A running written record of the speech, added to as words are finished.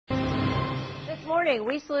This morning,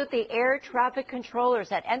 we salute the air traffic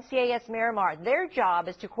controllers at NCAS Miramar. Their job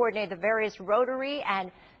is to coordinate the various rotary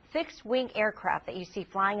and fixed-wing aircraft that you see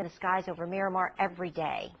flying in the skies over Miramar every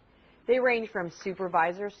day. They range from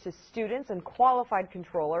supervisors to students and qualified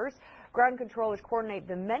controllers. Ground controllers coordinate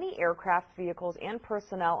the many aircraft, vehicles, and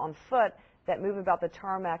personnel on foot that move about the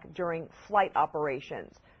tarmac during flight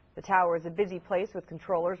operations. The tower is a busy place with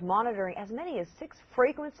controllers monitoring as many as 6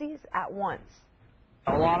 frequencies at once.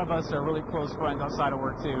 A lot of us are really close friends outside of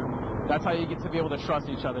work too. That's how you get to be able to trust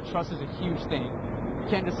each other. Trust is a huge thing. You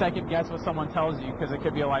can't just second guess what someone tells you because it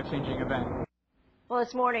could be a life-changing event. Well,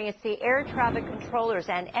 this morning it's the air traffic controllers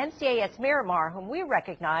and NCAS Miramar whom we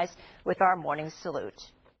recognize with our morning salute.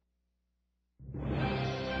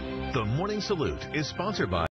 The Morning Salute is sponsored by